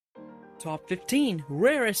Top 15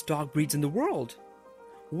 Rarest Dog Breeds in the World.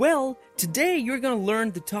 Well, today you're gonna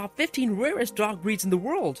learn the top 15 rarest dog breeds in the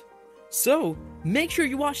world. So, make sure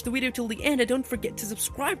you watch the video till the end and don't forget to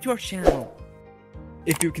subscribe to our channel.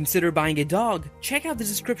 If you consider buying a dog, check out the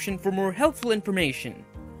description for more helpful information.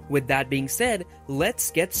 With that being said,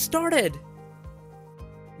 let's get started.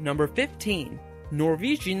 Number 15.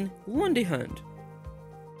 Norwegian Lundehund.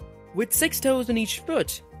 With 6 toes on each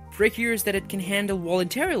foot, trickier that it can handle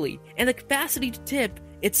voluntarily, and the capacity to tip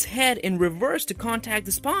its head in reverse to contact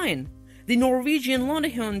the spine, the Norwegian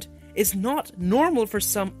Lundehund is not normal for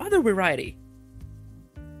some other variety.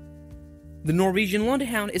 The Norwegian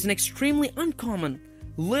Lundehund is an extremely uncommon,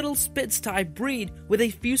 little Spitz-type breed with a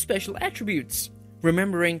few special attributes,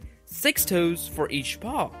 remembering 6 toes for each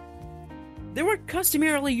paw. They were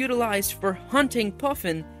customarily utilized for hunting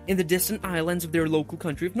puffin in the distant islands of their local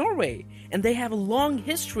country of Norway, and they have a long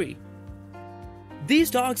history.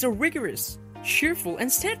 These dogs are rigorous, cheerful,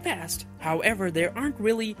 and steadfast. However, they aren't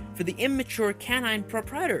really for the immature canine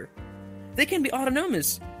proprietor. They can be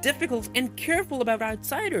autonomous, difficult, and careful about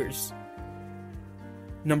outsiders.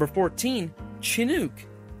 Number 14. Chinook.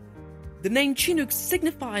 The name Chinook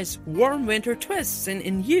signifies warm winter twists in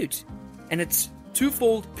Inuit, and its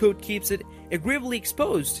twofold coat keeps it agreeably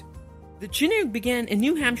exposed. The Chinook began in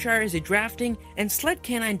New Hampshire as a drafting and sled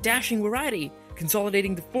canine dashing variety,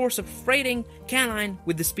 consolidating the force of freighting canine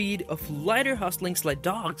with the speed of lighter hustling sled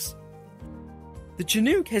dogs. The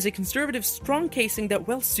Chinook has a conservative, strong casing that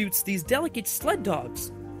well suits these delicate sled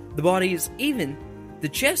dogs. The body is even, the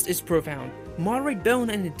chest is profound, moderate bone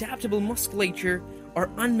and adaptable musculature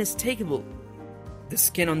are unmistakable. The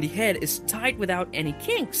skin on the head is tight without any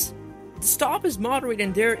kinks. The stop is moderate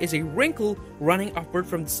and there is a wrinkle running upward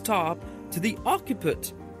from the stop to the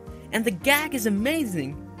occiput. And the gag is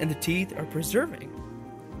amazing and the teeth are preserving.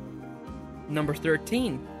 Number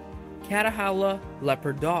 13. Catahoula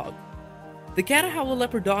Leopard Dog. The Catahoula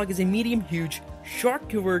Leopard Dog is a medium-huge,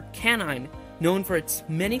 short-covered canine known for its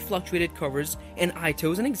many fluctuated covers and eye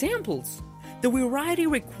toes and examples. The variety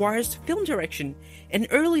requires film direction and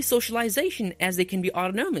early socialization as they can be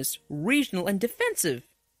autonomous, regional, and defensive.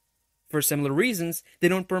 For similar reasons, they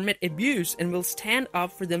don't permit abuse and will stand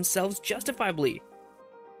up for themselves justifiably.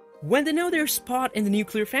 When they know their spot in the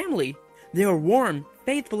nuclear family, they are warm,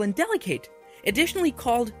 faithful, and delicate. Additionally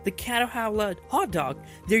called the Catahoula Hot Dog,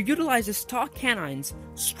 they're utilized as stock canines,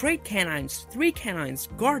 straight canines, 3 canines,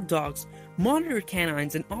 guard dogs, monitor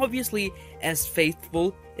canines, and obviously as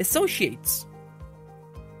faithful associates.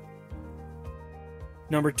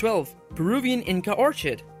 Number 12. Peruvian Inca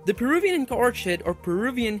Orchid. The Peruvian Inca Orchid or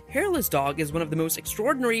Peruvian hairless dog is one of the most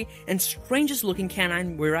extraordinary and strangest looking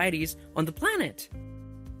canine varieties on the planet.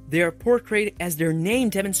 They are portrayed as their name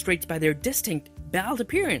demonstrates by their distinct, bald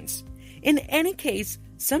appearance. In any case,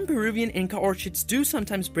 some Peruvian Inca Orchids do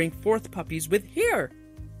sometimes bring forth puppies with hair.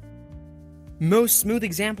 Most smooth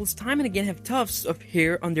examples time and again have tufts of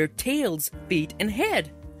hair on their tails, feet, and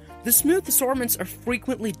head. The smooth assortments are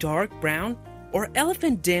frequently dark brown or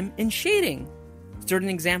elephant dim in shading. Certain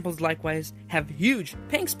examples likewise have huge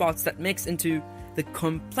pink spots that mix into the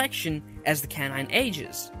complexion as the canine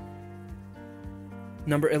ages.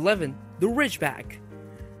 Number 11. The Ridgeback.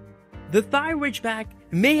 The Thai Ridgeback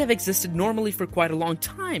may have existed normally for quite a long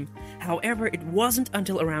time. However, it wasn't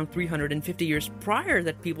until around 350 years prior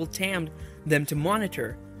that people tamed them to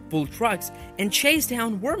monitor, pull trucks, and chase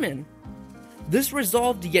down vermin. This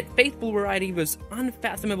resolved yet faithful variety was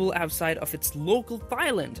unfathomable outside of its local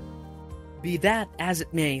Thailand. Be that as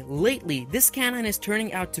it may, lately this canine is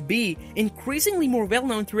turning out to be increasingly more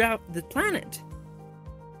well-known throughout the planet.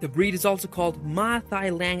 The breed is also called Ma Thai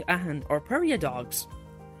Lang Ahan or Paria dogs.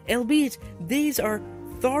 Albeit these are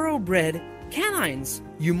thoroughbred canines,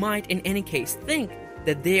 you might in any case think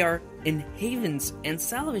that they are in havens and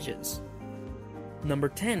salvages. Number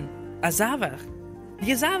 10. Azavach.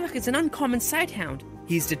 The Azavach is an uncommon sighthound.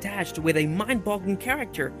 He is detached with a mind-boggling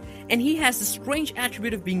character, and he has the strange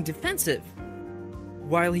attribute of being defensive.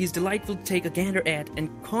 While he's delightful to take a gander at and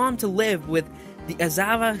calm to live with, the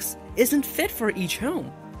Azavach isn't fit for each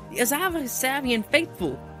home. The Azavach is savvy and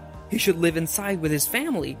faithful. He should live inside with his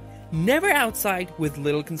family, never outside with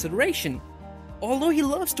little consideration. Although he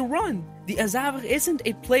loves to run, the Azavach isn't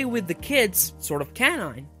a play with the kids sort of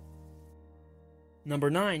canine. Number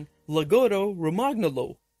 9. Lagotto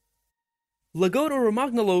Romagnolo. Lagotto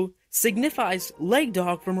Romagnolo signifies leg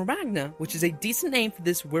dog from Romagna, which is a decent name for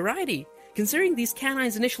this variety, considering these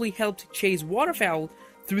canines initially helped chase waterfowl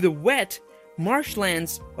through the wet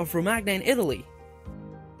marshlands of Romagna in Italy.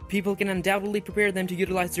 People can undoubtedly prepare them to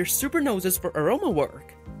utilize their super noses for aroma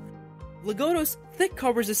work. Lagotto's thick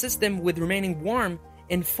covers assist them with remaining warm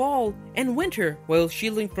in fall and winter while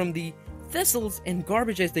shielding from the thistles and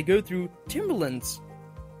garbage as they go through timberlands.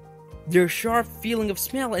 Their sharp feeling of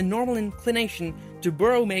smell and normal inclination to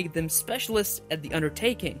burrow make them specialists at the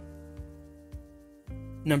undertaking.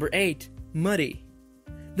 Number 8. Muddy.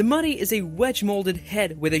 The Muddy is a wedge-molded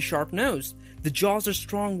head with a sharp nose. The jaws are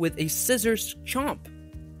strong with a scissors chomp.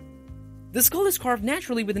 The skull is carved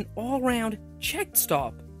naturally with an all-round checked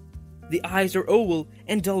stop. The eyes are oval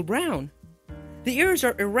and dull brown. The ears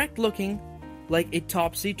are erect-looking, like a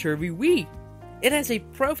topsy-turvy V. It has a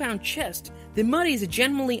profound chest. The Muddy is a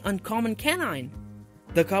genuinely uncommon canine.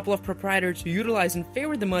 The couple of proprietors who utilize and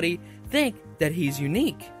favor the Muddy think that he's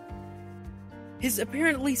unique. His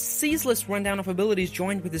apparently ceaseless rundown of abilities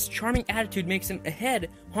joined with his charming attitude makes him a head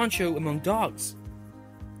honcho among dogs.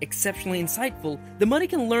 Exceptionally insightful, the Muddy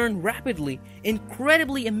can learn rapidly,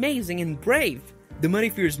 incredibly amazing and brave. The Muddy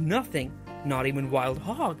fears nothing, not even wild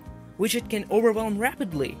hog, which it can overwhelm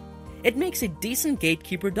rapidly. It makes a decent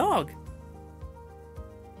gatekeeper dog.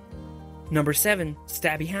 Number 7.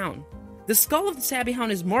 Stabby Hound. The skull of the Stabby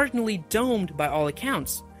Hound is marginally domed by all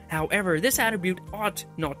accounts. However, this attribute ought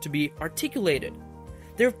not to be articulated.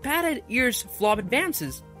 Their padded ears flop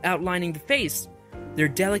advances, outlining the face. Their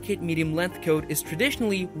delicate medium-length coat is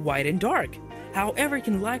traditionally white and dark. However, it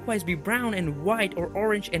can likewise be brown and white or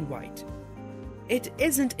orange and white. It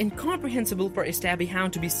isn't incomprehensible for a Stabby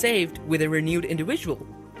Hound to be saved with a renewed individual,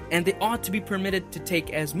 and they ought to be permitted to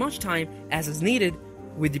take as much time as is needed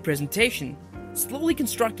with the presentation, slowly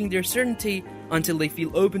constructing their certainty until they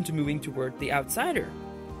feel open to moving toward the outsider.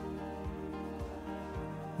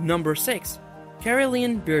 Number 6.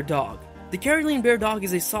 Karelian Bear Dog. The Karelian Bear Dog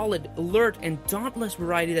is a solid, alert, and dauntless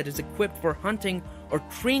variety that is equipped for hunting or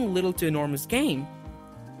treeing little to enormous game.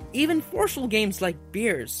 Even forceful games like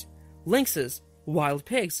bears, lynxes, wild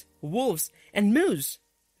pigs, wolves, and moose.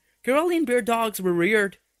 Karelian Bear Dogs were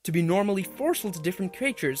reared to be normally forceful to different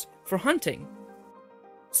creatures for hunting.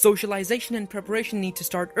 Socialization and preparation need to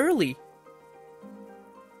start early.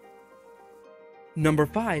 Number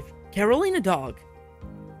 5. Carolina Dog.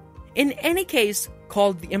 In any case,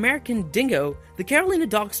 called the American Dingo, the Carolina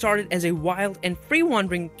Dog started as a wild and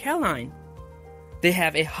free-wandering canine. They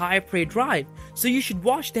have a high prey drive, so you should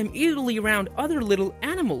watch them eagerly around other little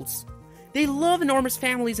animals. They love enormous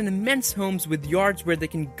families and immense homes with yards where they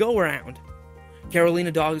can go around.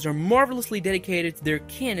 Carolina dogs are marvelously dedicated to their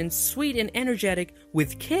kin and sweet and energetic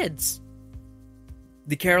with kids.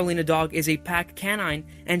 The Carolina dog is a pack canine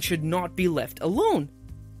and should not be left alone.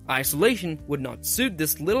 Isolation would not suit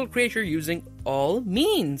this little creature using all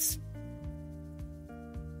means.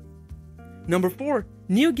 Number 4.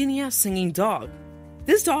 New Guinea Singing Dog.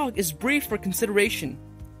 This dog is brief for consideration,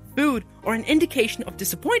 food, or an indication of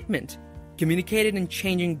disappointment, communicated in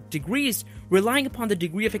changing degrees, relying upon the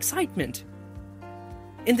degree of excitement.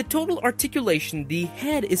 In the total articulation, the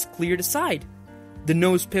head is cleared aside, the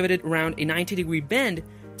nose pivoted around a 90-degree bend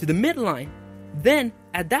to the midline, then,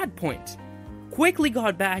 at that point, quickly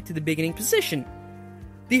got back to the beginning position.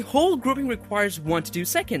 The whole grouping requires 1 to 2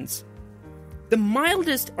 seconds. The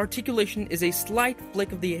mildest articulation is a slight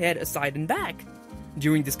flick of the head aside and back.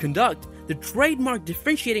 During this conduct, the trademark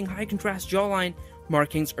differentiating high contrast jawline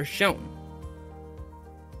markings are shown.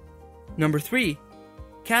 Number 3.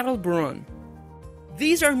 Cattle Brun.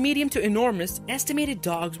 These are medium to enormous, estimated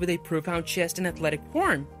dogs with a profound chest and athletic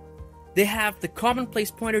form. They have the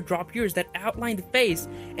commonplace pointer drop ears that outline the face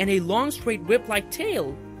and a long straight whip-like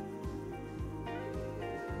tail.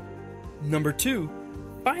 Number 2.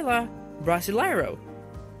 Phyla Brasileiro.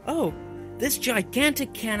 Oh, this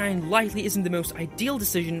gigantic canine likely isn't the most ideal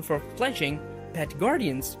decision for fledgling pet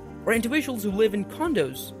guardians or individuals who live in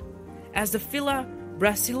condos, as the Phyla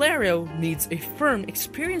Brasileiro needs a firm,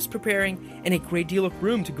 experienced preparing and a great deal of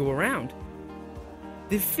room to go around.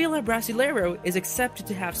 The Phyla Brasileiro is accepted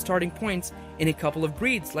to have starting points in a couple of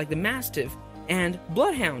breeds like the Mastiff and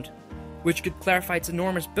Bloodhound, which could clarify its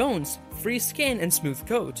enormous bones, free skin, and smooth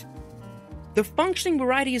coat. The functioning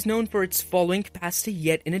variety is known for its following capacity,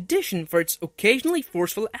 yet in addition for its occasionally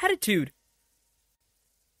forceful attitude.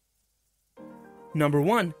 Number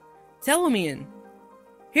 1. Telomian.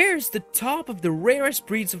 Here's the top of the rarest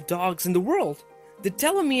breeds of dogs in the world. The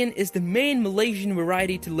Telomian is the main Malaysian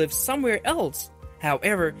variety to live somewhere else.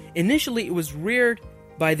 However, initially it was reared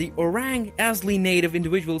by the Orang Asli native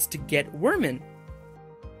individuals to get vermin.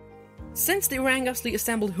 Since the Orang Asli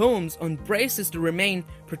assembled homes on braces to remain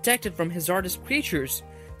protected from hazardous creatures,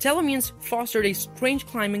 Telomians fostered a strange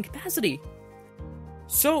climbing capacity.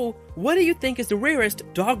 So, what do you think is the rarest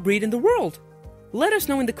dog breed in the world? Let us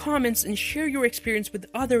know in the comments and share your experience with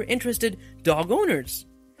other interested dog owners.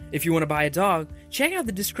 If you want to buy a dog, check out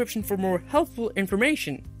the description for more helpful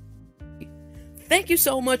information. Thank you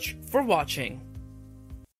so much for watching.